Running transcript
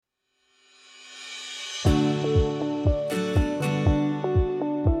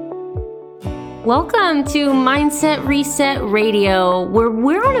Welcome to Mindset Reset Radio, where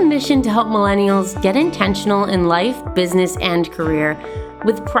we're on a mission to help millennials get intentional in life, business, and career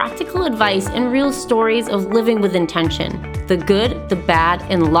with practical advice and real stories of living with intention, the good, the bad,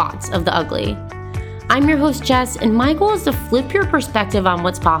 and lots of the ugly. I'm your host, Jess, and my goal is to flip your perspective on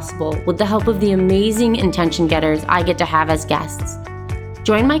what's possible with the help of the amazing intention getters I get to have as guests.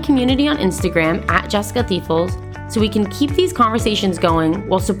 Join my community on Instagram at Jessica Thiefels so we can keep these conversations going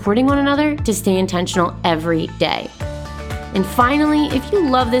while supporting one another to stay intentional every day. And finally, if you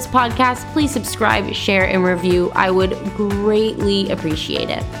love this podcast, please subscribe, share, and review. I would greatly appreciate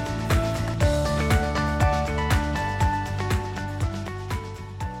it.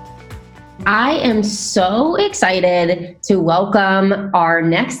 I am so excited to welcome our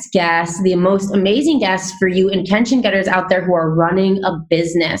next guest, the most amazing guest for you intention getters out there who are running a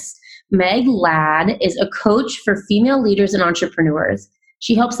business. Meg Ladd is a coach for female leaders and entrepreneurs.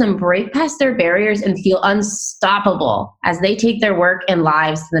 She helps them break past their barriers and feel unstoppable as they take their work and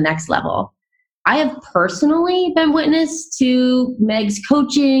lives to the next level. I have personally been witness to Meg's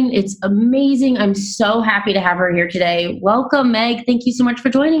coaching. It's amazing. I'm so happy to have her here today. Welcome, Meg. Thank you so much for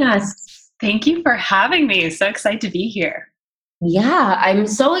joining us. Thank you for having me. So excited to be here. Yeah, I'm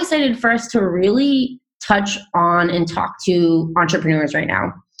so excited for us to really touch on and talk to entrepreneurs right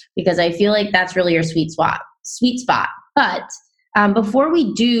now, because I feel like that's really your sweet spot. But before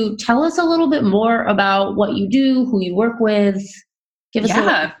we do, tell us a little bit more about what you do, who you work with. Give us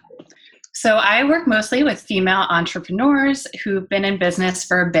a So I work mostly with female entrepreneurs who've been in business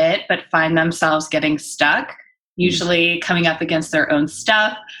for a bit, but find themselves getting stuck, usually coming up against their own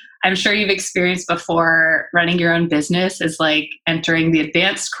stuff. I'm sure you've experienced before, running your own business is like entering the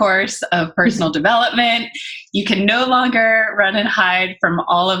advanced course of personal development. You can no longer run and hide from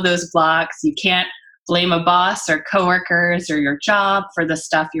all of those blocks. You can't blame a boss or coworkers or your job for the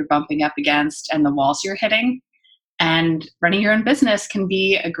stuff you're bumping up against and the walls you're hitting. And running your own business can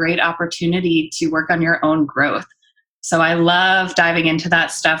be a great opportunity to work on your own growth. So I love diving into that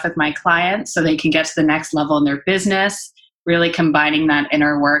stuff with my clients so they can get to the next level in their business, really combining that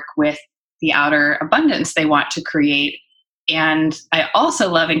inner work with the outer abundance they want to create. And I also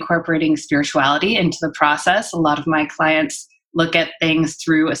love incorporating spirituality into the process. A lot of my clients look at things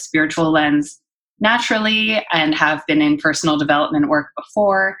through a spiritual lens naturally and have been in personal development work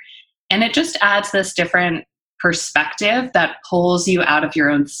before. And it just adds this different perspective that pulls you out of your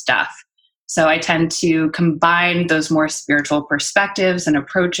own stuff. So I tend to combine those more spiritual perspectives and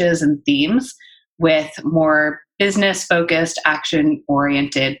approaches and themes with more business-focused,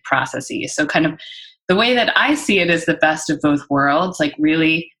 action-oriented processes. So kind of the way that I see it is the best of both worlds, like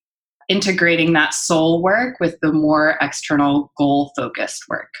really integrating that soul work with the more external goal-focused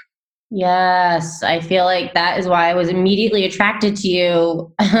work. Yes, I feel like that is why I was immediately attracted to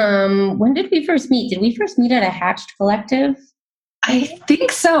you. When did we first meet? Did we first meet at a Hatched Collective? I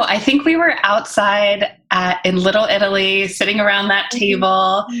think so. I think we were outside in Little Italy, sitting around that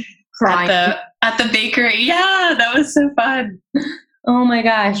table at the bakery. Yeah, that was so fun. Oh my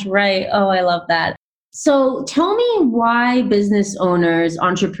gosh, right. Oh, I love that. So tell me why business owners,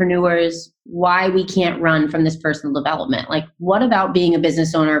 entrepreneurs, why we can't run from this personal development. Like, what about being a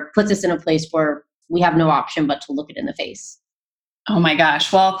business owner puts us in a place where we have no option but to look it in the face? Oh my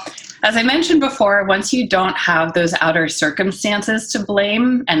gosh. Well, as I mentioned before, once you don't have those outer circumstances to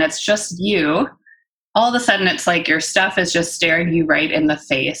blame and it's just you, all of a sudden it's like your stuff is just staring you right in the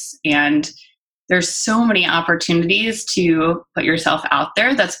face. And there's so many opportunities to put yourself out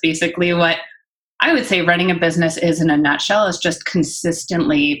there. That's basically what I would say running a business is in a nutshell, is just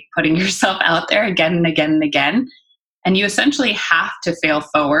consistently putting yourself out there again and again and again. And you essentially have to fail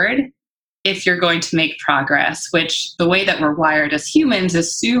forward if you're going to make progress, which the way that we're wired as humans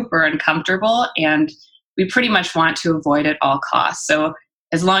is super uncomfortable, and we pretty much want to avoid at all costs. So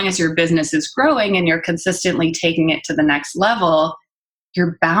as long as your business is growing and you're consistently taking it to the next level,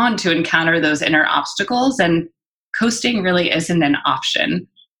 you're bound to encounter those inner obstacles, and coasting really isn't an option.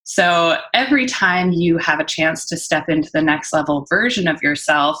 So every time you have a chance to step into the next level version of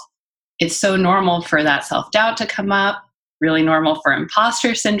yourself, it's so normal for that self-doubt to come up, really normal for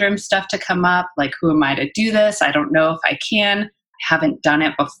imposter syndrome stuff to come up, like, who am I to do this? I don't know if I can. I haven't done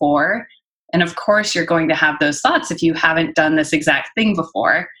it before. And of course, you're going to have those thoughts if you haven't done this exact thing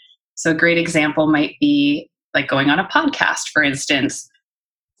before. So a great example might be like going on a podcast, for instance.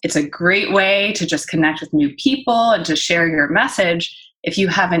 It's a great way to just connect with new people and to share your message. If you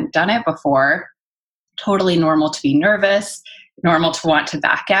haven't done it before, totally normal to be nervous, normal to want to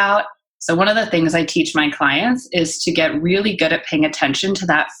back out. So one of the things I teach my clients is to get really good at paying attention to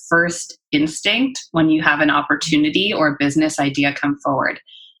that first instinct when you have an opportunity or business idea come forward.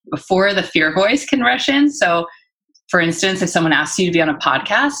 before the fear voice can rush in. So for instance, if someone asks you to be on a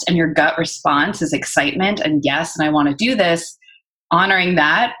podcast and your gut response is excitement and yes, and I want to do this, honoring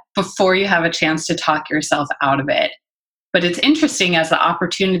that before you have a chance to talk yourself out of it. But it's interesting as the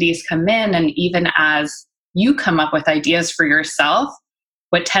opportunities come in and even as you come up with ideas for yourself,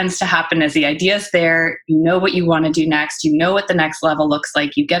 what tends to happen is the idea's there, you know what you want to do next, you know what the next level looks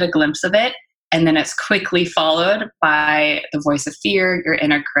like, you get a glimpse of it, and then it's quickly followed by the voice of fear, your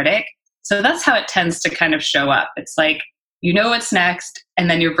inner critic. So that's how it tends to kind of show up. It's like, you know what's next, and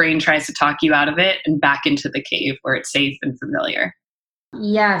then your brain tries to talk you out of it and back into the cave where it's safe and familiar.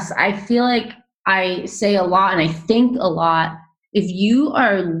 Yes, I feel like I say a lot and I think a lot. If you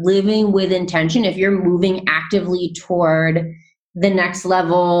are living with intention, if you're moving actively toward the next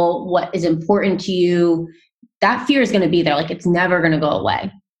level, what is important to you, that fear is going to be there. Like it's never going to go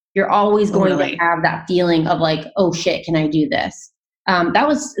away. You're always going to have that feeling of like, oh shit, can I do this? That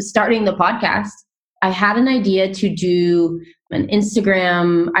was starting the podcast. I had an idea to do an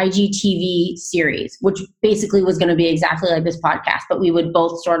Instagram IGTV series, which basically was going to be exactly like this podcast, but we would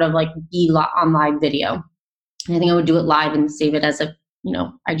both sort of like be on live video. And I think I would do it live and save it as a,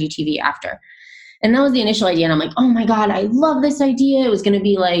 IGTV after. And that was the initial idea. And I'm like, oh my God, I love this idea. It was going to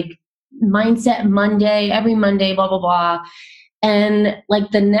be like Mindset Monday, every Monday, blah, blah, blah. And like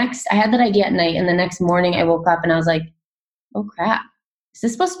I had that idea at night. And the next morning I woke up and I was like, oh crap, is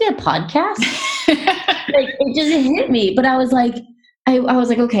this supposed to be a podcast? Like it just hit me. But I was like, I was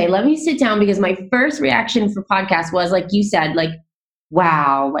like, okay, let me sit down, because my first reaction for podcast was like you said, like,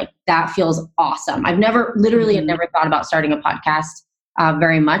 wow, like that feels awesome. I've never thought about starting a podcast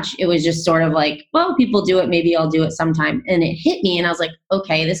very much. It was just sort of like, well, people do it, maybe I'll do it sometime. And it hit me and I was like,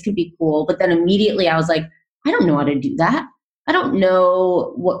 okay, this could be cool. But then immediately I was like, I don't know how to do that. I don't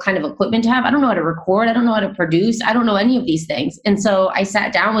know what kind of equipment to have. I don't know how to record. I don't know how to produce. I don't know any of these things. And so I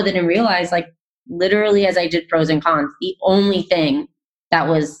sat down with it and realized, like, literally as I did pros and cons, the only thing that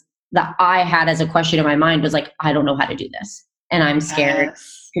I had as a question in my mind was like, I don't know how to do this. And I'm scared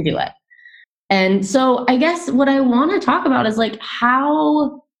to do it. And so I guess what I want to talk about is like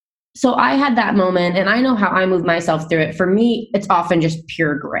so I had that moment and I know how I move myself through it. For me, it's often just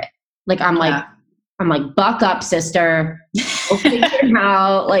pure grit. Like, I'm like, buck up, sister. We'll figure it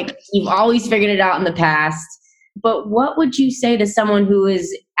out. Like, you've always figured it out in the past. But what would you say to someone who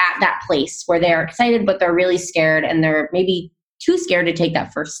is at that place where they're excited, but they're really scared and they're maybe too scared to take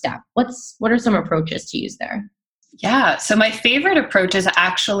that first step? What are some approaches to use there? Yeah. So my favorite approach is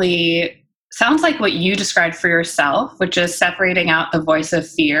actually sounds like what you described for yourself, which is separating out the voice of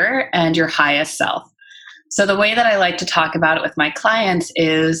fear and your highest self. So the way that I like to talk about it with my clients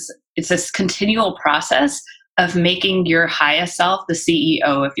is it's this continual process of making your highest self the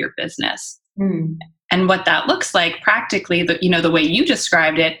CEO of your business. Mm. And what that looks like practically, the way you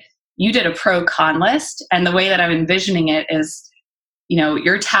described it, you did a pro-con list. And the way that I'm envisioning it is,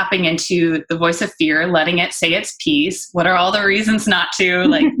 you're tapping into the voice of fear, letting it say its piece. What are all the reasons not to?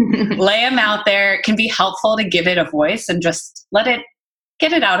 Like, lay them out there. It can be helpful to give it a voice and just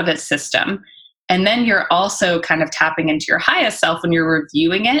get it out of its system. And then you're also kind of tapping into your highest self when you're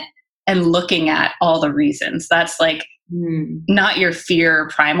reviewing it and looking at all the reasons. That's like not your fear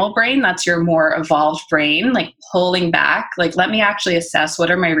primal brain. That's your more evolved brain, like pulling back, like, let me actually assess what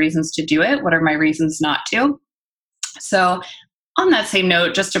are my reasons to do it? What are my reasons not to? So on that same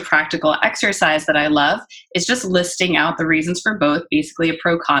note, just a practical exercise that I love is just listing out the reasons for both, basically a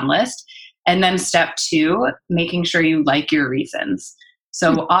pro-con list. And then step 2, making sure you like your reasons.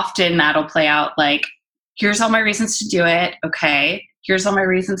 So often that'll play out like, here's all my reasons to do it. Okay. Here's all my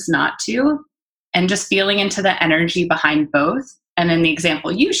reasons not to. And just feeling into the energy behind both. And in the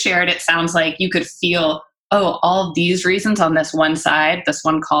example you shared, it sounds like you could feel, oh, all of these reasons on this one side, this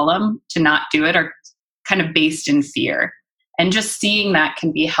one column to not do it are kind of based in fear. And just seeing that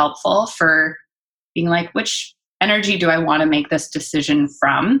can be helpful for being like, which energy do I want to make this decision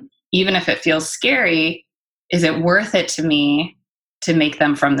from? Even if it feels scary, is it worth it to me to make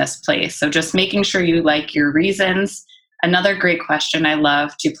them from this place? So just making sure you like your reasons. Another great question I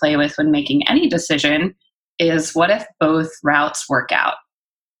love to play with when making any decision is, what if both routes work out?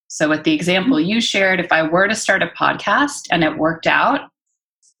 So with the example you shared, if I were to start a podcast and it worked out,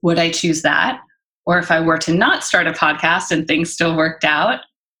 would I choose that? Or if I were to not start a podcast and things still worked out,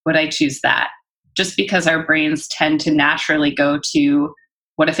 would I choose that? Just because our brains tend to naturally go to,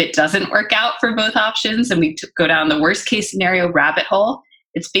 what if it doesn't work out for both options and we go down the worst case scenario rabbit hole?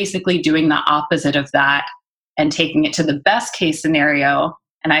 It's basically doing the opposite of that and taking it to the best case scenario.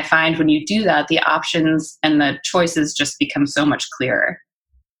 And I find when you do that, the options and the choices just become so much clearer.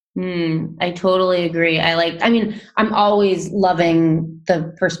 I totally agree. I'm always loving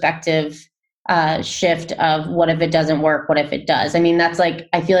the perspective shift of what if it doesn't work? What if it does? I mean, that's like,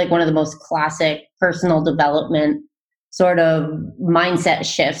 I feel like one of the most classic personal development sort of mindset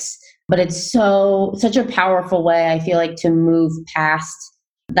shifts, but it's such a powerful way, I feel like, to move past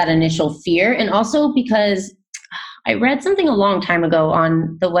that initial fear. And also because I read something a long time ago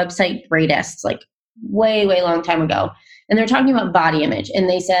on the website Greatest, like way long time ago. And they're talking about body image. And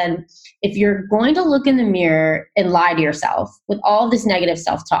they said, if you're going to look in the mirror and lie to yourself with all this negative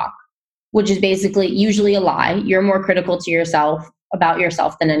self talk, which is basically usually a lie, you're more critical to yourself about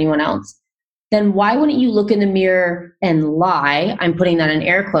yourself than anyone else, then why wouldn't you look in the mirror and lie? I'm putting that in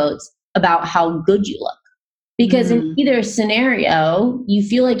air quotes about how good you look. Because in either scenario, you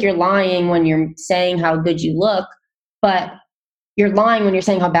feel like you're lying when you're saying how good you look, but you're lying when you're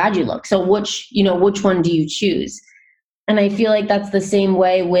saying how bad you look. So which one do you choose? And I feel like that's the same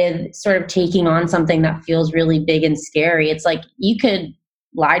way with sort of taking on something that feels really big and scary. It's like you could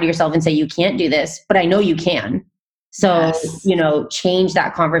lie to yourself and say you can't do this, but I know you can. So, Yes. Change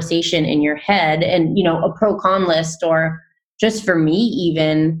that conversation in your head and, a pro con list, or just for me,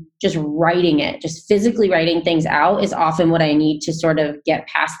 even just writing it, just physically writing things out is often what I need to sort of get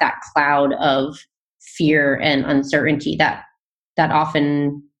past that cloud of fear and uncertainty that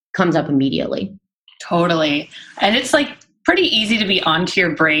often comes up immediately. Totally. And it's like pretty easy to be onto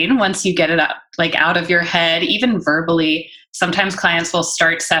your brain once you get it up, like out of your head, even verbally. Sometimes clients will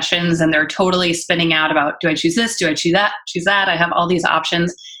start sessions and they're totally spinning out about, do I choose this? Do I choose that? Choose that? I have all these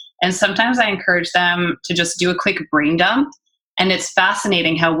options. And sometimes I encourage them to just do a quick brain dump. And it's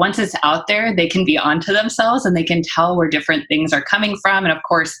fascinating how once it's out there, they can be onto themselves and they can tell where different things are coming from. And of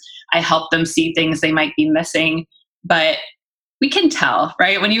course, I help them see things they might be missing. But we can tell,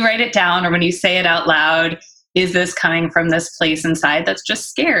 right? When you write it down or when you say it out loud, is this coming from this place inside that's just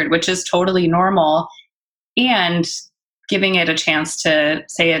scared, which is totally normal. And giving it a chance to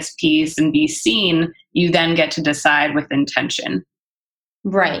say its piece and be seen, you then get to decide with intention.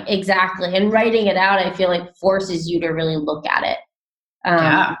 Right, exactly. And writing it out, I feel like forces you to really look at it.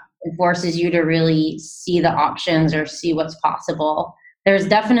 Yeah. It forces you to really see the options or see what's possible. There's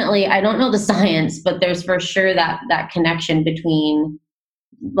definitely, I don't know the science, but there's for sure that connection between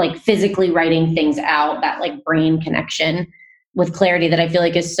like physically writing things out, that like brain connection with clarity that I feel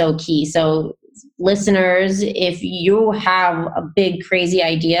like is so key. So listeners, if you have a big crazy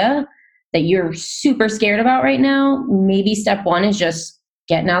idea that you're super scared about right now, maybe step one is just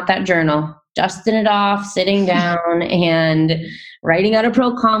getting out that journal, dusting it off, sitting down and writing out a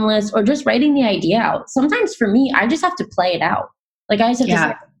pro con list, or just writing the idea out. Sometimes for me, I just have to play it out. Like I just have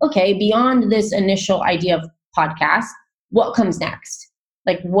to say, okay, beyond this initial idea of podcast, what comes next?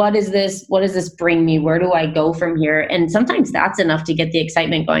 Like, what does this bring me? Where do I go from here? And sometimes that's enough to get the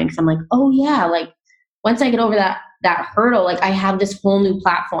excitement going. Cause I'm like, oh yeah, like once I get over that hurdle, like I have this whole new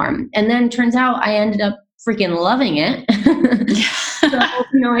platform. And then turns out I ended up freaking loving it. So,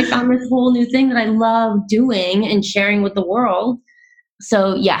 I found this whole new thing that I love doing and sharing with the world.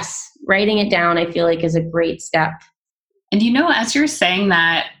 So yes, writing it down, I feel like is a great step. And as you're saying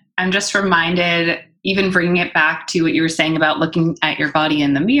that, I'm just reminded, even bringing it back to what you were saying about looking at your body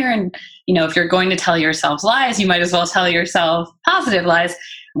in the mirror. And, if you're going to tell yourself lies, you might as well tell yourself positive lies.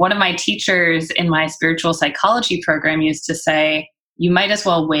 One of my teachers in my spiritual psychology program used to say, you might as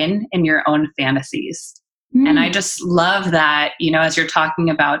well win in your own fantasies. And I just love that, as you're talking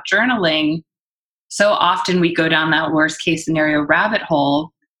about journaling, so often we go down that worst case scenario rabbit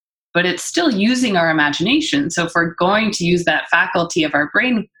hole, but it's still using our imagination. So if we're going to use that faculty of our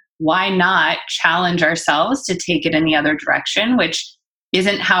brain, why not challenge ourselves to take it in the other direction, which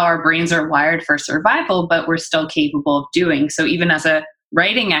isn't how our brains are wired for survival, but we're still capable of doing. So even as a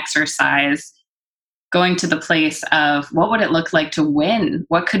writing exercise, going to the place of what would it look like to win?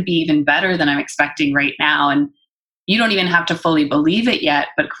 What could be even better than I'm expecting right now? And you don't even have to fully believe it yet,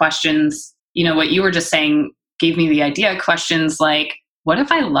 but questions, what you were just saying gave me the idea. Questions like, what if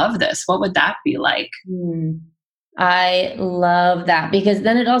I love this? What would that be like? I love that, because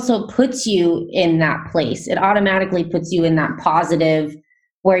then it also puts you in that place. It automatically puts you in that positive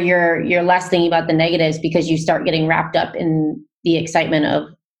where you're less thinking about the negatives, because you start getting wrapped up in the excitement of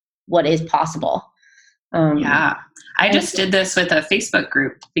what is possible. I just did this with a Facebook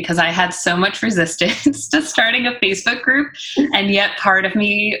group because I had so much resistance to starting a Facebook group. And yet part of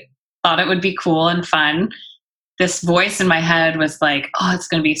me thought it would be cool and fun. This voice in my head was like, oh, it's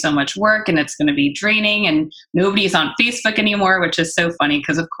going to be so much work and it's going to be draining and nobody's on Facebook anymore, which is so funny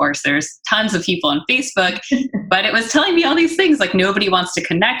because, of course, there's tons of people on Facebook. But it was telling me all these things like nobody wants to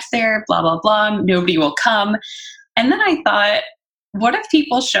connect there, blah, blah, blah. Nobody will come. And then I thought, what if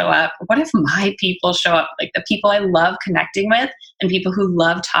people show up? What if my people show up? Like the people I love connecting with and people who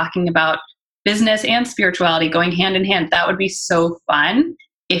love talking about business and spirituality going hand in hand. That would be so fun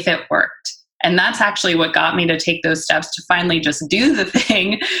if it worked. And that's actually what got me to take those steps to finally just do the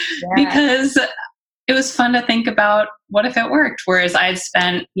thing because it was fun to think about what if it worked. Whereas I'd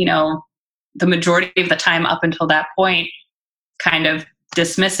spent, the majority of the time up until that point kind of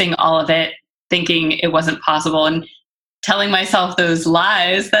dismissing all of it, thinking it wasn't possible and telling myself those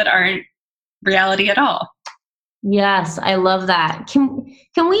lies that aren't reality at all. Yes, I love that.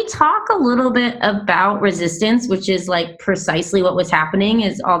 Can we talk a little bit about resistance, which is like precisely what was happening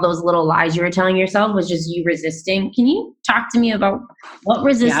is all those little lies you were telling yourself was just you resisting. Can you talk to me about what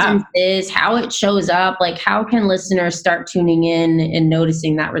resistance is, how it shows up? Like how can listeners start tuning in and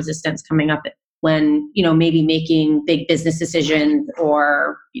noticing that resistance coming up when, maybe making big business decisions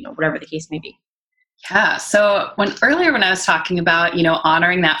or, whatever the case may be? Yeah. So when I was talking about,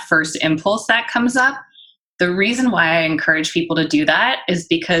 honoring that first impulse that comes up, the reason why I encourage people to do that is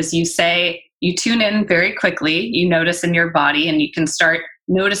because you tune in very quickly, you notice in your body, and you can start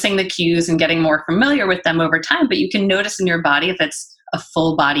noticing the cues and getting more familiar with them over time. But you can notice in your body if it's a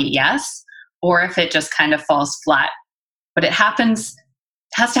full body yes, or if it just kind of falls flat. But it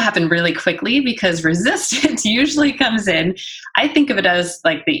has to happen really quickly because resistance usually comes in. I think of it as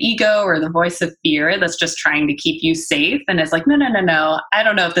like the ego or the voice of fear that's just trying to keep you safe. And it's like, no, I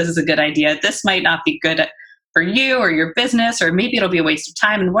don't know if this is a good idea. This might not be good for you or your business, or maybe it'll be a waste of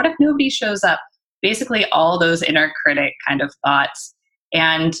time. And what if nobody shows up? Basically, all those inner critic kind of thoughts.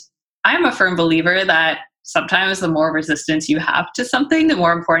 And I'm a firm believer that sometimes the more resistance you have to something, the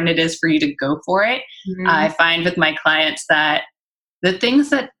more important it is for you to go for it. Mm-hmm. I find with my clients that the things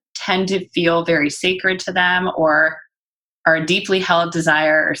that tend to feel very sacred to them or are a deeply held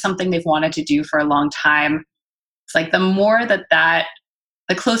desire or something they've wanted to do for a long time, it's like the more the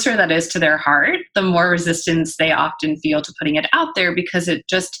closer that is to their heart, the more resistance they often feel to putting it out there because it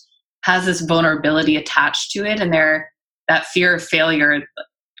just has this vulnerability attached to it. And that fear of failure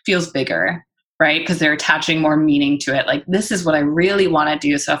feels bigger, right? Because they're attaching more meaning to it. Like, this is what I really want to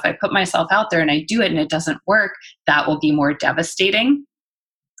do. So if I put myself out there and I do it and it doesn't work, that will be more devastating.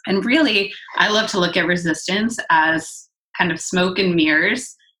 And really, I love to look at resistance as kind of smoke and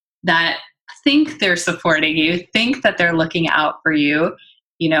mirrors that think they're supporting you, think that they're looking out for you.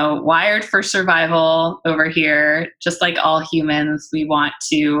 Wired for survival over here, just like all humans, we want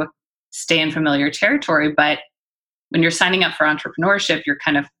to stay in familiar territory. But when you're signing up for entrepreneurship, you're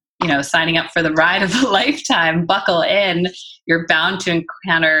kind of, signing up for the ride of a lifetime, buckle in, you're bound to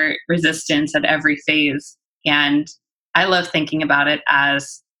encounter resistance at every phase. And I love thinking about it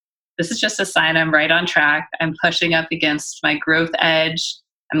as this is just a sign I'm right on track. I'm pushing up against my growth edge.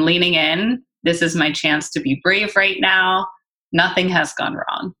 I'm leaning in. This is my chance to be brave right now. Nothing has gone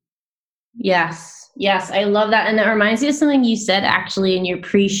wrong. Yes, I love that. And that reminds me of something you said actually in your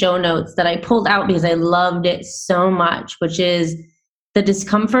pre-show notes that I pulled out because I loved it so much, which is the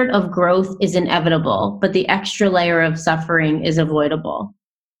discomfort of growth is inevitable, but the extra layer of suffering is avoidable.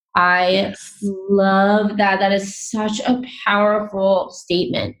 I love that. That is such a powerful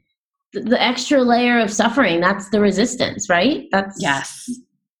statement. The extra layer of suffering, that's the resistance, right? Yes.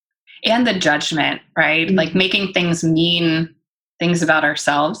 And the judgment, right? Mm-hmm. Like making things mean things about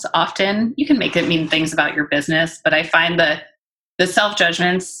ourselves. Often you can make it mean things about your business, but I find that the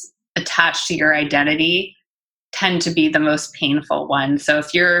self-judgments attached to your identity tend to be the most painful one. So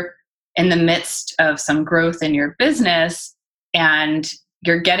if you're in the midst of some growth in your business and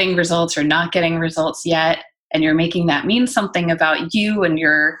you're getting results or not getting results yet, and you're making that mean something about you and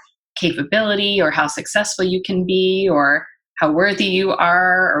your capability or how successful you can be or how worthy you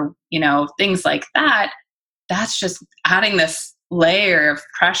are or, things like that, that's just adding this layer of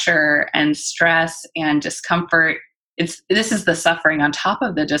pressure and stress and discomfort. This is the suffering on top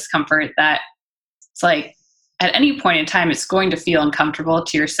of the discomfort that it's like at any point in time, it's going to feel uncomfortable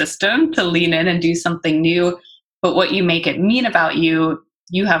to your system to lean in and do something new. But what you make it mean about you,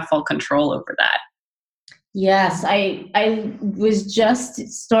 you have full control over that. Yes, I was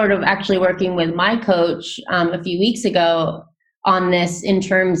just sort of actually working with my coach a few weeks ago on this in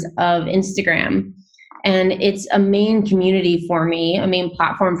terms of Instagram. And it's a main community for me, a main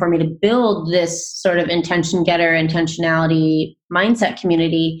platform for me to build this sort of intentionality mindset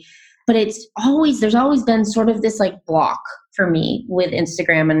community. But there's always been sort of this like block for me with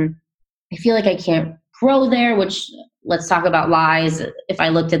Instagram. And I feel like I can't grow there, which let's talk about lies. If I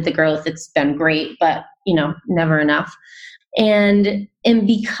looked at the growth, it's been great, but never enough. And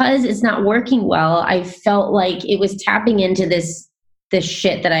because it's not working well, I felt like it was tapping into this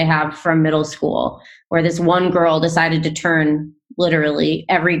shit that I have from middle school, where this one girl decided to turn literally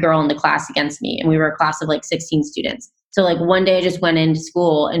every girl in the class against me. And we were a class of like 16 students. So like one day I just went into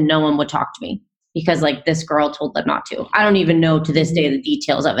school and no one would talk to me because like this girl told them not to. I don't even know to this day the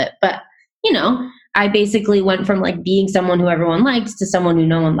details of it. But, you know, I basically went from like being someone who everyone liked to someone who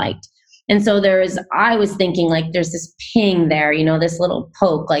no one liked. And so I was thinking like there's this ping there, you know, this little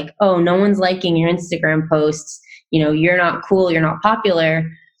poke like, oh, no one's liking your Instagram posts. You know, you're not cool, you're not popular.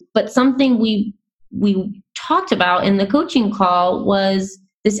 But something we talked about in the coaching call was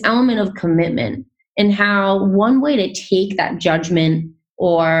this element of commitment and how one way to take that judgment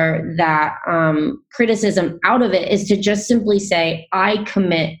or that criticism out of it is to just simply say, I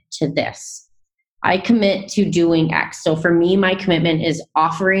commit to this. I commit to doing X. So for me, my commitment is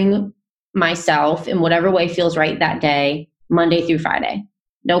offering myself in whatever way feels right that day, Monday through Friday.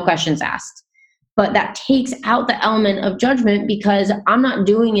 No questions asked. But that takes out the element of judgment because I'm not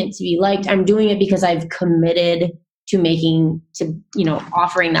doing it to be liked. I'm doing it because I've committed to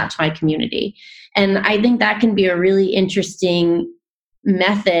offering that to my community. And I think that can be a really interesting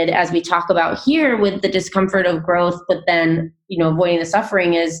method as we talk about here with the discomfort of growth, but then, you know, avoiding the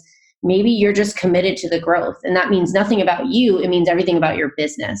suffering is maybe you're just committed to the growth. And that means nothing about you. It means everything about your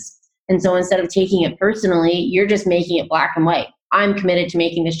business. And so instead of taking it personally, you're just making it black and white. I'm committed to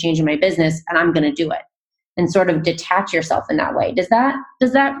making this change in my business and I'm going to do it, and sort of detach yourself in that way. Does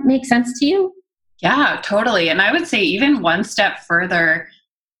that make sense to you? Yeah, totally. And I would say even one step further,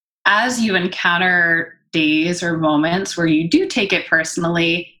 as you encounter days or moments where you do take it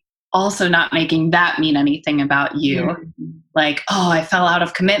personally, also not making that mean anything about you. Mm-hmm. Like, oh, I fell out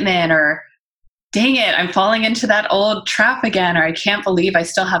of commitment, or dang it, I'm falling into that old trap again, or I can't believe I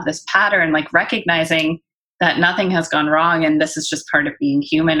still have this pattern, like recognizing that nothing has gone wrong and this is just part of being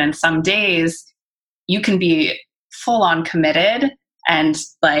human. And some days you can be full on committed and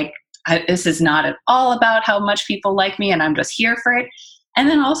like, this is not at all about how much people like me and I'm just here for it. And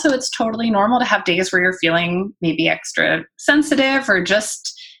then also it's totally normal to have days where you're feeling maybe extra sensitive or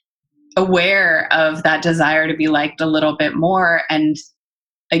just aware of that desire to be liked a little bit more. And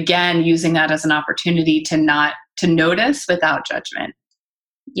again, using that as an opportunity to notice without judgment.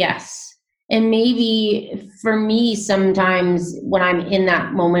 Yes. And maybe for me, sometimes when I'm in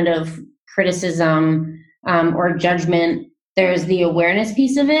that moment of criticism or judgment, there's the awareness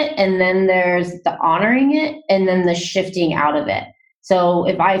piece of it, and then there's the honoring it, and then the shifting out of it. So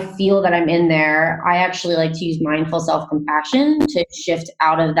if I feel that I'm in there, I actually like to use mindful self-compassion to shift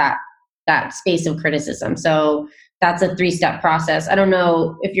out of that space of criticism. So that's a 3-step process. I don't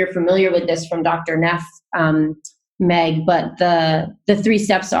know if you're familiar with this from Dr. Neff, Meg, but the 3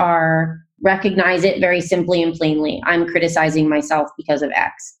 steps are: recognize it very simply and plainly. I'm criticizing myself because of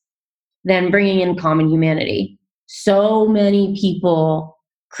X. Then bringing in common humanity. So many people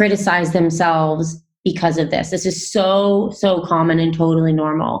criticize themselves because of this. This is so common and totally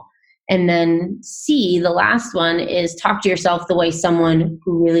normal. And then C, the last one, is talk to yourself the way someone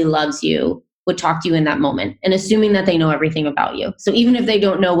who really loves you would talk to you in that moment, and assuming that they know everything about you. So even if they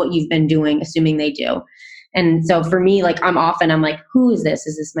don't know what you've been doing, assuming they do. And so for me, like I'm like, who is this?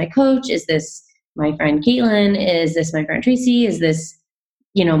 Is this my coach? Is this my friend Caitlin? Is this my friend Tracy? Is this,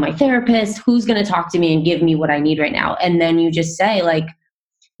 you know, my therapist? Who's going to talk to me and give me what I need right now? And then you just say like,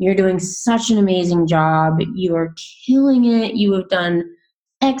 you're doing such an amazing job. You are killing it. You have done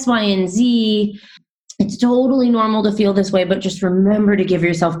X, Y, and Z. It's totally normal to feel this way, but just remember to give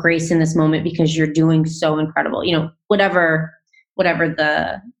yourself grace in this moment because you're doing so incredible. You know, whatever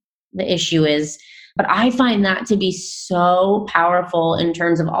the issue is. But I find that to be so powerful in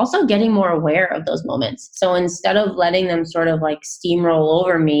terms of also getting more aware of those moments. So instead of letting them sort of like steamroll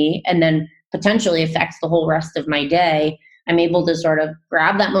over me and then potentially affect the whole rest of my day, I'm able to sort of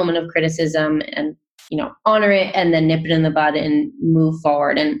grab that moment of criticism and, you know, honor it and then nip it in the bud and move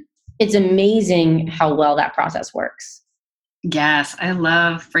forward. And it's amazing how well that process works. Yes, I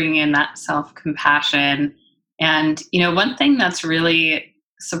love bringing in that self-compassion. And, you know, one thing that's really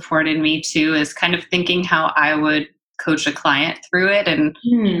supported me too is kind of thinking how I would coach a client through it. And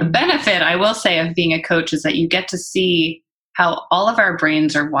the benefit, I will say, of being a coach is that you get to see how all of our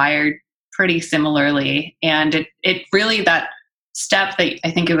brains are wired pretty similarly. And it really, that step that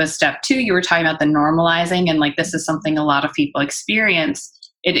I think it was step 2, you were talking about the normalizing, and like this is something a lot of people experience.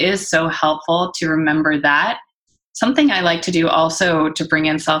 It is so helpful to remember that. Something I like to do also to bring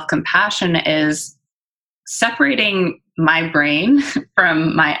in self-compassion is separating my brain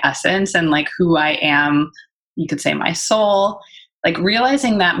from my essence and like who I am, you could say my soul, like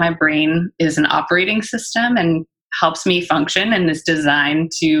realizing that my brain is an operating system and helps me function and is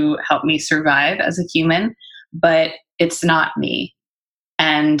designed to help me survive as a human, but it's not me.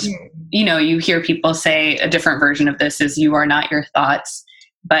 And you hear people say a different version of this is you are not your thoughts.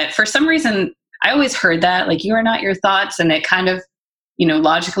 But for some reason, I always heard that, like, you are not your thoughts. And it kind of,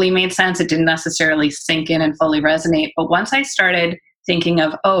 logically made sense. It didn't necessarily sink in and fully resonate. But once I started thinking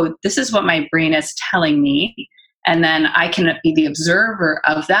of, oh, this is what my brain is telling me, and then I can be the observer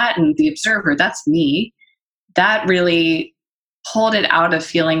of that, and the observer, that's me, that really pulled it out of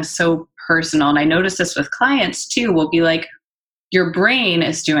feeling so personal. And I notice this with clients too. We'll be like, your brain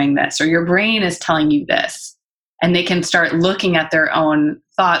is doing this, or your brain is telling you this. And they can start looking at their own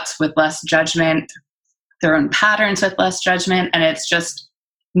thoughts with less judgment, their own patterns with less judgment. And it's just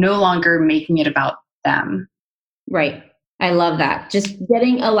no longer making it about them. Right. I love that. Just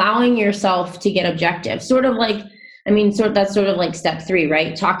allowing yourself to get objective. Sort of like, that's sort of like step 3,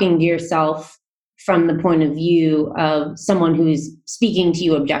 right? Talking to yourself from the point of view of someone who's speaking to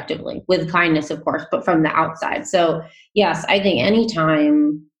you objectively, with kindness, of course, but from the outside. So yes, I think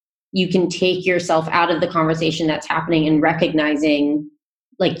anytime you can take yourself out of the conversation that's happening and recognizing,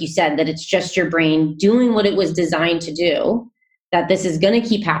 like you said, that it's just your brain doing what it was designed to do, that this is going to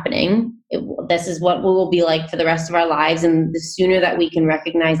keep happening. This is what we will be like for the rest of our lives. And the sooner that we can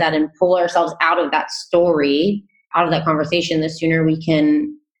recognize that and pull ourselves out of that story, out of that conversation, the sooner we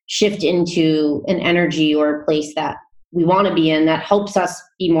can shift into an energy or a place that we want to be in that helps us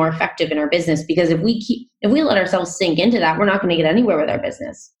be more effective in our business. Because if we let ourselves sink into that, we're not going to get anywhere with our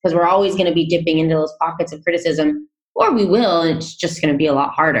business, because we're always going to be dipping into those pockets of criticism, or we will, and it's just going to be a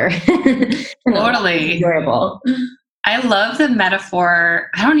lot harder. Totally. Enjoyable. I love the metaphor.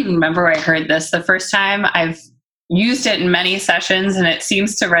 I don't even remember where I heard this the first time. I've used it in many sessions and it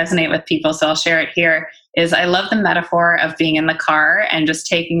seems to resonate with people, so I'll share it here. I love the metaphor of being in the car and just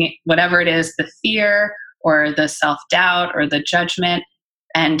taking whatever it is, the fear or the self-doubt or the judgment,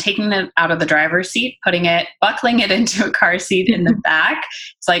 and taking it out of the driver's seat, buckling it into a car seat in the back.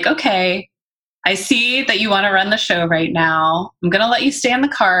 It's like, okay, I see that you want to run the show right now. I'm going to let you stay in the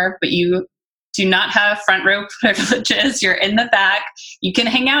car, but you do not have front row privileges. You're in the back. You can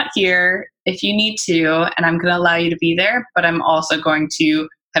hang out here if you need to, and I'm going to allow you to be there, but I'm also going to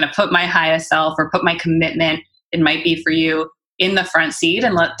kind of put my highest self, or put my commitment, it might be for you, in the front seat,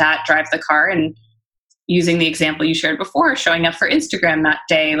 and let that drive the car. And using the example you shared before, showing up for Instagram that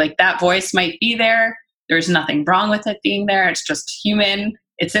day, like that voice might be there. There's nothing wrong with it being there. It's just human.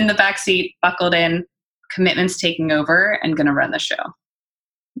 It's in the back seat, buckled in, commitments taking over, and going to run the show.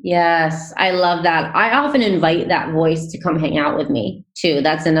 Yes, I love that. I often invite that voice to come hang out with me too.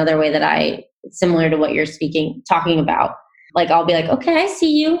 That's another way that similar to what you're talking about. Like, I'll be like, okay, I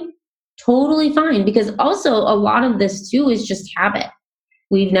see you. Totally fine. Because also a lot of this too is just habit.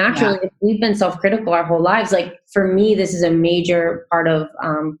 We've been self-critical our whole lives. Like, for me, this is a major part of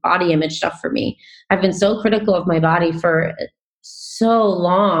body image stuff for me. I've been so critical of my body for so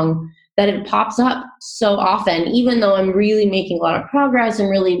long that it pops up so often, even though I'm really making a lot of progress and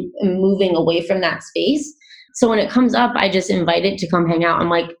really moving away from that space. So when it comes up, I just invite it to come hang out. I'm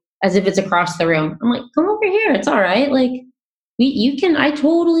like, as if it's across the room. I'm like, come over here. It's all right. Like, I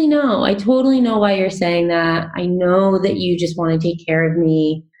totally know why you're saying that. I know that you just want to take care of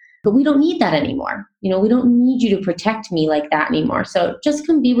me, but we don't need that anymore. We don't need you to protect me like that anymore. So just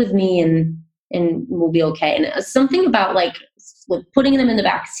come be with me and we'll be okay. And something about like with putting them in the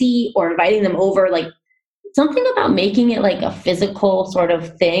back seat or inviting them over, like something about making it like a physical sort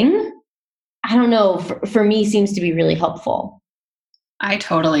of thing, I don't know, for me seems to be really helpful. I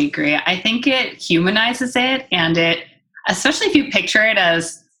totally agree. I think it humanizes it, and especially if you picture it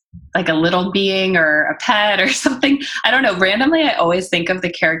as like a little being or a pet or something. I don't know. Randomly, I always think of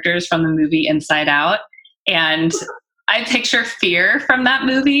the characters from the movie Inside Out, and I picture Fear from that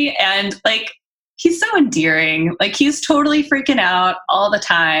movie, and like, he's so endearing. Like, he's totally freaking out all the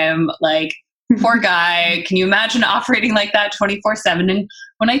time. Like, poor guy. Can you imagine operating like that 24/7? And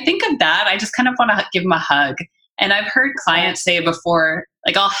when I think of that, I just kind of want to give him a hug. And I've heard clients say before,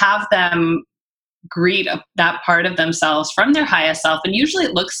 like, I'll have them greet that part of themselves from their highest self. And usually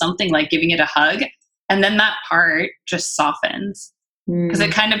it looks something like giving it a hug. And then that part just softens because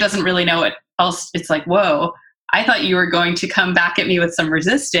it kind of doesn't really know what else. It's like, whoa, I thought you were going to come back at me with some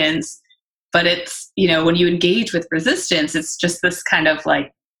resistance. But it's, when you engage with resistance, it's just this kind of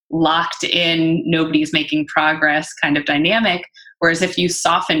like locked in, nobody's making progress kind of dynamic. Whereas if you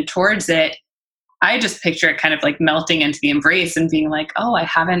soften towards it, I just picture it kind of like melting into the embrace and being like, oh, I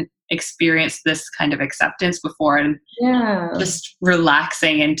haven't experienced this kind of acceptance before, and just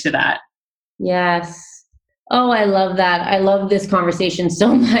relaxing into that. Yes. Oh, I love that. I love this conversation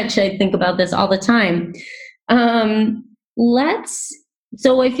so much. I think about this all the time.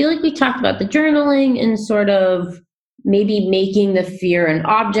 So I feel like we talked about the journaling and sort of maybe making the fear an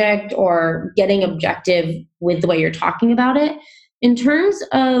object or getting objective with the way you're talking about it. In terms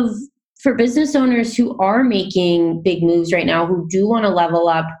of for business owners who are making big moves right now, who do want to level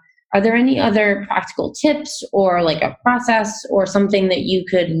up, are there any other practical tips or like a process or something that you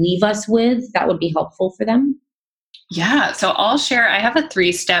could leave us with that would be helpful for them? Yeah, so I'll share. I have a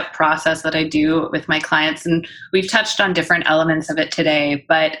 3-step process that I do with my clients, and we've touched on different elements of it today.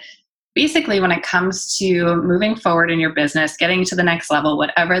 But basically, when it comes to moving forward in your business, getting to the next level,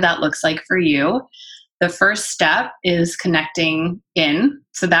 whatever that looks like for you, the first step is connecting in.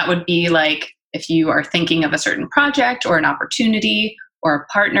 So that would be like if you are thinking of a certain project or an opportunity or a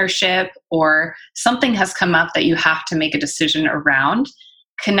partnership or something has come up that you have to make a decision around,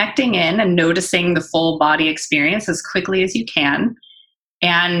 connecting in and noticing the full body experience as quickly as you can.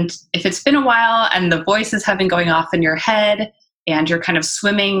 And if it's been a while and the voices have been going off in your head and you're kind of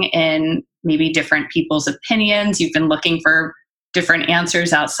swimming in maybe different people's opinions, you've been looking for different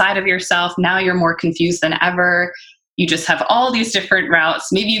answers outside of yourself, now you're more confused than ever. You just have all these different routes.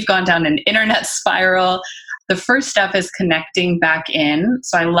 Maybe you've gone down an internet spiral. The first step is connecting back in.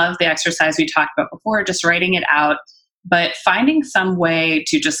 So I love the exercise we talked about before, just writing it out, but finding some way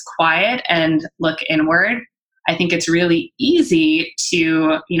to just quiet and look inward. I think it's really easy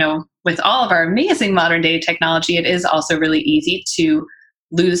to, with all of our amazing modern day technology, it is also really easy to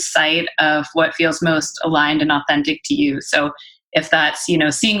lose sight of what feels most aligned and authentic to you. So if that's,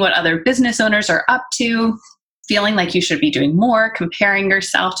 seeing what other business owners are up to, feeling like you should be doing more, comparing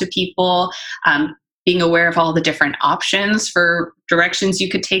yourself to people, being aware of all the different options for directions you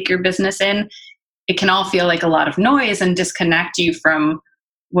could take your business in, it can all feel like a lot of noise and disconnect you from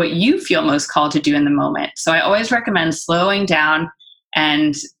what you feel most called to do in the moment. So I always recommend slowing down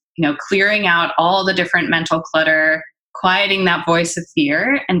and, clearing out all the different mental clutter, quieting that voice of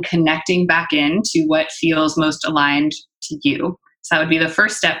fear and connecting back in to what feels most aligned to you. So that would be the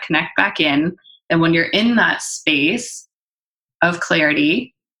first step, connect back in. And when you're in that space of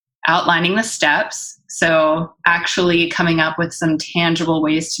clarity, outlining the steps. So actually coming up with some tangible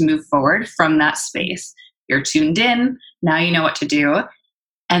ways to move forward from that space. You're tuned in. Now you know what to do.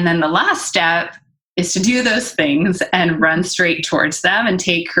 And then the last step is to do those things and run straight towards them and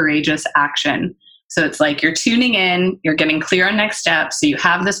take courageous action. So it's like you're tuning in, you're getting clear on next steps. So you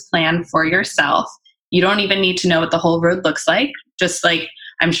have this plan for yourself. You don't even need to know what the whole road looks like. Just like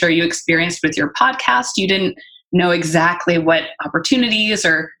I'm sure you experienced with your podcast, you didn't know exactly what opportunities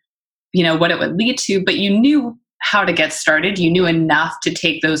or what it would lead to, but you knew how to get started. You knew enough to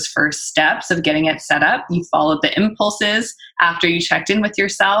take those first steps of getting it set up. You followed the impulses after you checked in with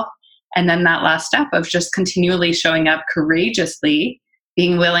yourself. And then that last step of just continually showing up courageously,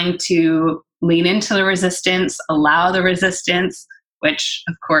 being willing to lean into the resistance, allow the resistance, which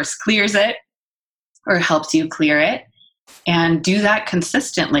of course clears it or helps you clear it, and do that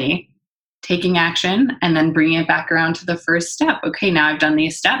consistently, taking action and then bringing it back around to the first step. Okay, now I've done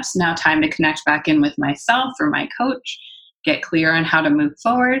these steps. Now time to connect back in with myself or my coach, get clear on how to move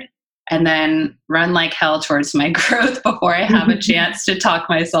forward, and then run like hell towards my growth before I have a chance to talk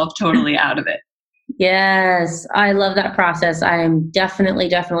myself totally out of it. Yes, I love that process. I am definitely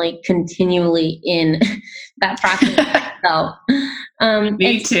continually in that process myself.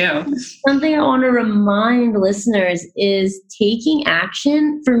 Me too. Something I want to remind listeners is taking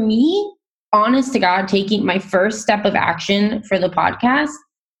action. For me, honest to God, taking my first step of action for the podcast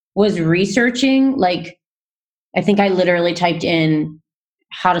was researching. Like, I think I literally typed in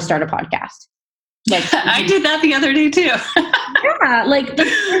how to start a podcast. Like I did that the other day too. Yeah, like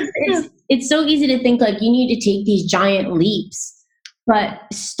it's so easy to think like you need to take these giant leaps, but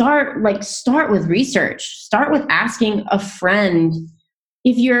start with research. Start with asking a friend.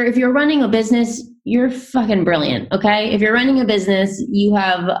 If you're running a business, you're fucking brilliant, okay? If you're running a business, you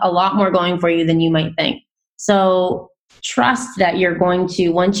have a lot more going for you than you might think. So trust that you're going to,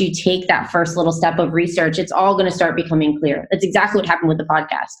 once you take that first little step of research, it's all going to start becoming clear. That's exactly what happened with the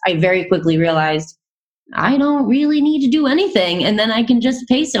podcast. I very quickly realized I don't really need to do anything. And then I can just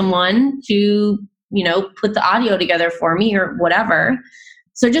pay someone to, put the audio together for me or whatever.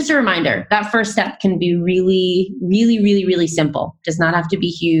 So just a reminder, that first step can be really, really, really, really simple. Does not have to be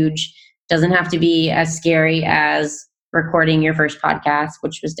huge. Doesn't have to be as scary as recording your first podcast,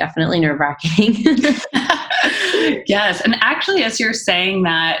 which was definitely nerve-wracking. Yes. And actually, as you're saying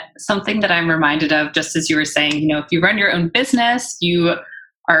that, something that I'm reminded of, just as you were saying, if you run your own business, you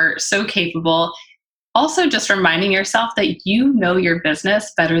are so capable. Also, just reminding yourself that you know your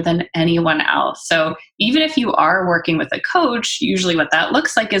business better than anyone else. So even if you are working with a coach, usually what that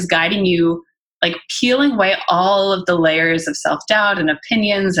looks like is guiding you, like peeling away all of the layers of self-doubt and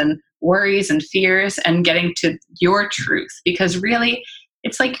opinions and worries and fears and getting to your truth, because really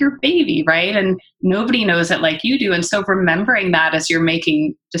it's like your baby, right? And nobody knows it like you do. And so remembering that as you're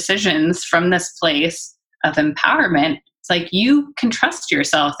making decisions from this place of empowerment, it's like you can trust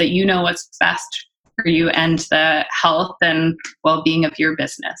yourself that you know what's best for you and the health and well-being of your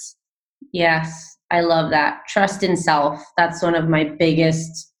business. Yes, I love that. Trust in self. That's one of my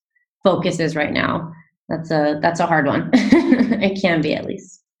biggest focuses right now. That's a hard one. It can be, at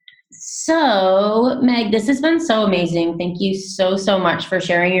least. So, Meg, this has been so amazing. Thank you so, so much for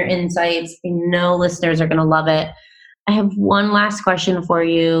sharing your insights. I know listeners are going to love it. I have one last question for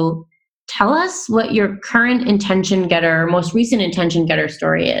you. Tell us what your current intention getter, most recent intention getter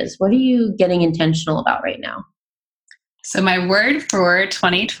story is. What are you getting intentional about right now? So my word for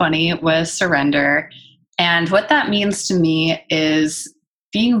 2020 was surrender. And what that means to me is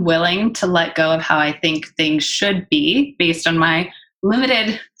being willing to let go of how I think things should be based on my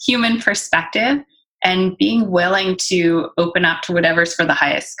limited human perspective, and being willing to open up to whatever's for the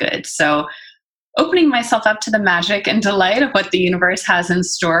highest good. So opening myself up to the magic and delight of what the universe has in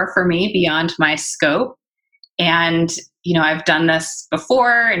store for me beyond my scope. And, I've done this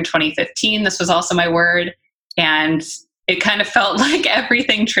before in 2015. This was also my word. And it kind of felt like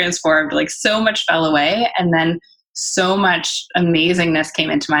everything transformed, like so much fell away. And then so much amazingness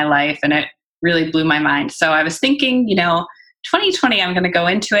came into my life, and it really blew my mind. So I was thinking, 2020, I'm going to go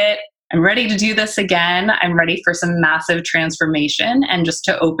into it. I'm ready to do this again. I'm ready for some massive transformation and just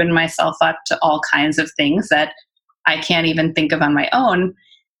to open myself up to all kinds of things that I can't even think of on my own.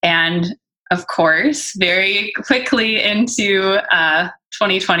 And of course, very quickly into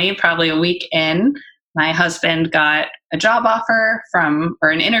 2020, probably a week in, my husband got a job offer or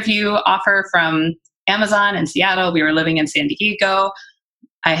an interview offer from Amazon in Seattle. We were living in San Diego.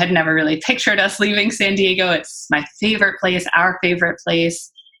 I had never really pictured us leaving San Diego. It's my favorite place, our favorite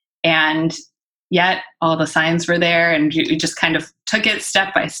place. And yet all the signs were there, and we just kind of took it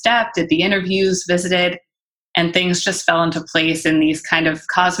step by step, did the interviews, visited, and things just fell into place in these kind of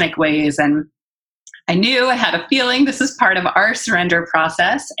cosmic ways. And I knew, I had a feeling this is part of our surrender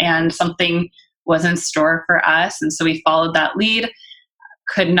process, and something was in store for us. And so we followed that lead.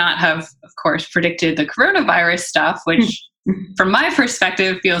 Could not have, of course, predicted the coronavirus stuff, which from my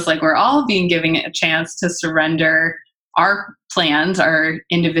perspective feels like we're all being given a chance to surrender our plans, our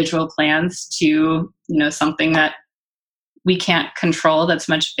individual plans, to something that we can't control, that's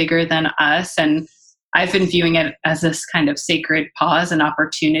much bigger than us. And I've been viewing it as this kind of sacred pause, an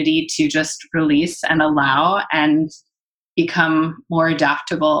opportunity to just release and allow and become more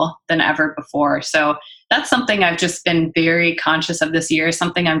adaptable than ever before. So that's something I've just been very conscious of this year,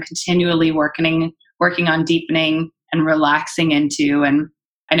 something I'm continually working on deepening and relaxing into. And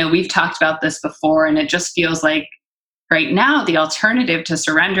I know we've talked about this before, and it just feels like right now the alternative to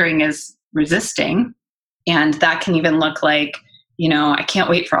surrendering is resisting. And that can even look like, I can't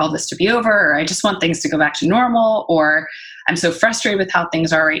wait for all this to be over, or I just want things to go back to normal, or I'm so frustrated with how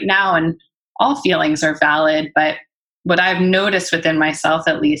things are right now. And all feelings are valid. But what I've noticed within myself,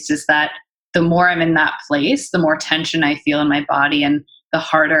 at least, is that the more I'm in that place, the more tension I feel in my body, and the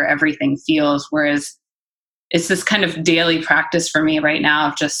harder everything feels. Whereas it's this kind of daily practice for me right now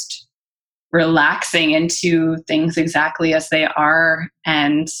of just relaxing into things exactly as they are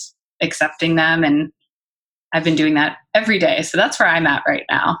and accepting them. And I've been doing that every day. So that's where I'm at right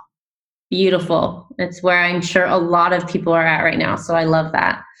now. Beautiful. It's where I'm sure a lot of people are at right now. So I love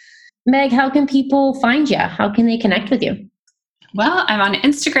that. Meg, how can people find you? How can they connect with you? Well, I'm on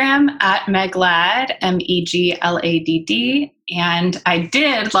Instagram at Megladd, MEGLADD. And I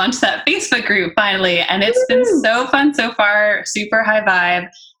did launch that Facebook group finally. And it's been so fun so far, super high vibe.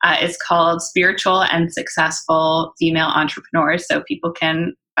 It's called Spiritual and Successful Female Entrepreneurs. So people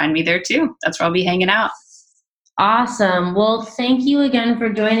can find me there too. That's where I'll be hanging out. Awesome. Well, thank you again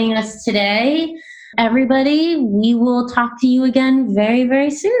for joining us today. Everybody, we will talk to you again very,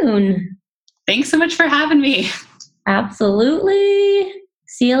 very soon. Thanks so much for having me. Absolutely.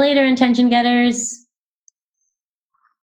 See you later, intention getters.